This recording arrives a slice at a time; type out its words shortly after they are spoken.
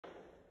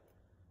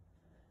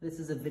This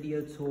is a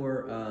video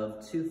tour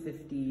of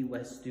 250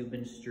 West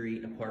Steuben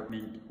Street,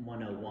 apartment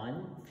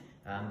 101.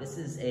 This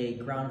is a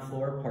ground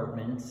floor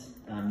apartment.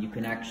 You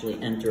can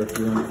actually enter if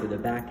you want through the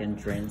back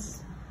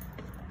entrance,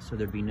 so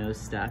there'd be no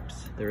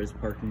steps. There is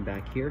parking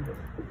back here.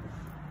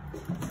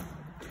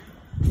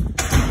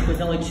 There's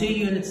only 2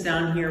 units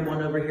down here,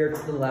 one over here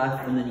to the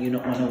left, and then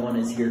unit 101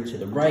 is here to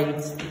the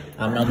right.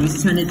 Now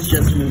these tenants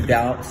just moved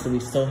out, so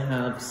we still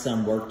have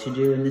some work to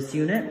do in this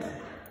unit.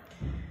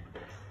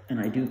 And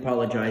I do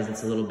apologize,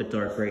 it's a little bit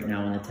dark right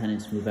now. When the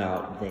tenants move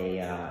out, they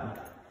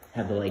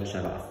have the light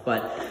shut off.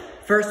 But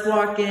first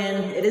walk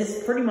in, it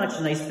is pretty much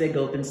a nice big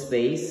open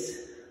space.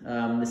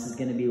 This is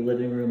gonna be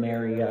living room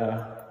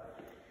area.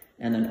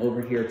 And then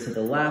over here to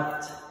the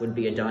left would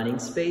be a dining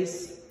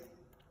space.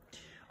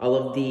 All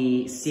of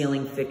the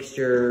ceiling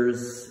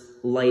fixtures,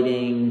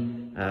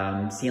 lighting,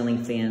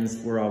 ceiling fans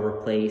were all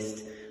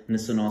replaced. And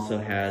this one also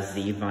has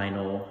the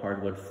vinyl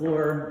hardwood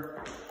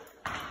floor.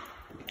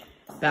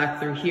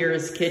 Back through here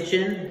is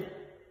kitchen.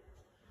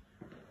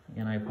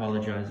 Again, I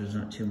apologize, there's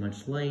not too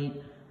much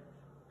light.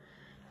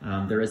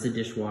 There is a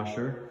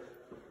dishwasher,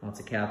 lots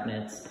of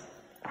cabinets.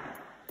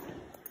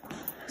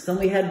 So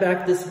when we head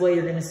back this way,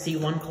 you're gonna see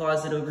one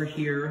closet over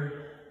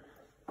here.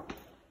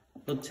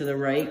 Look to the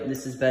right,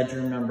 this is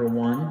bedroom number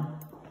 1.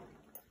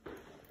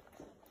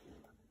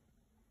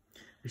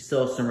 We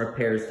still have some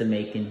repairs to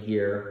make in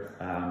here.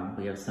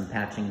 We have some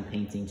patching and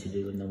painting to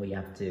do, and then we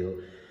have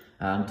to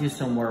do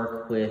some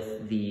work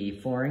with the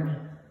flooring.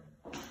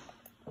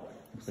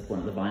 Looks like one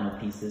of the vinyl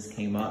pieces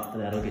came up, but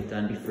that'll get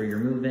done before your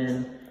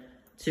move-in.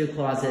 2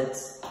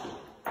 closets.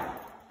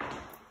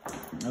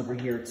 Over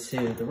here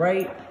to the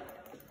right.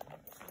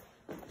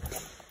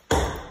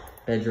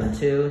 Bedroom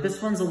 2.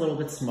 This one's a little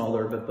bit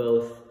smaller, but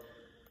both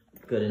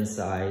good in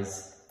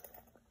size.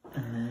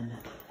 And then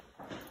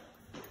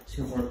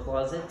 2 more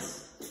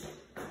closets.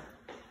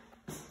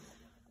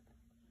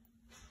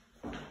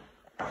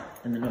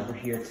 And then over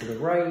here to the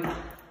right,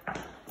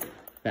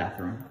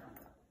 bathroom.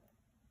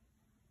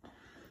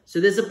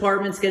 So this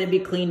apartment's gonna be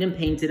cleaned and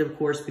painted, of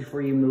course,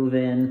 before you move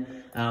in.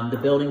 The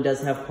building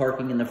does have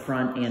parking in the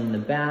front and in the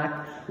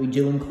back. We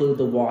do include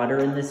the water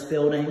in this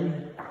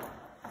building.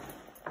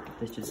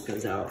 This just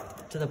goes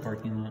out to the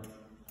parking lot.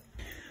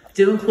 We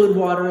do include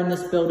water in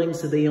this building,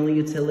 so the only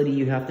utility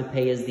you have to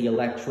pay is the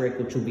electric,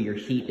 which will be your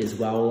heat as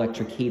well.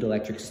 Electric heat,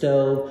 electric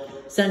stove,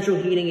 central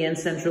heating and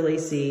central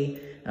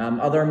AC.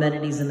 Other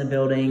amenities in the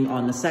building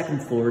on the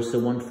 2nd floor, so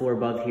 1 floor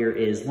above here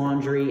is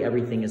laundry.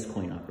 Everything is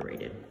coin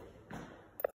operated.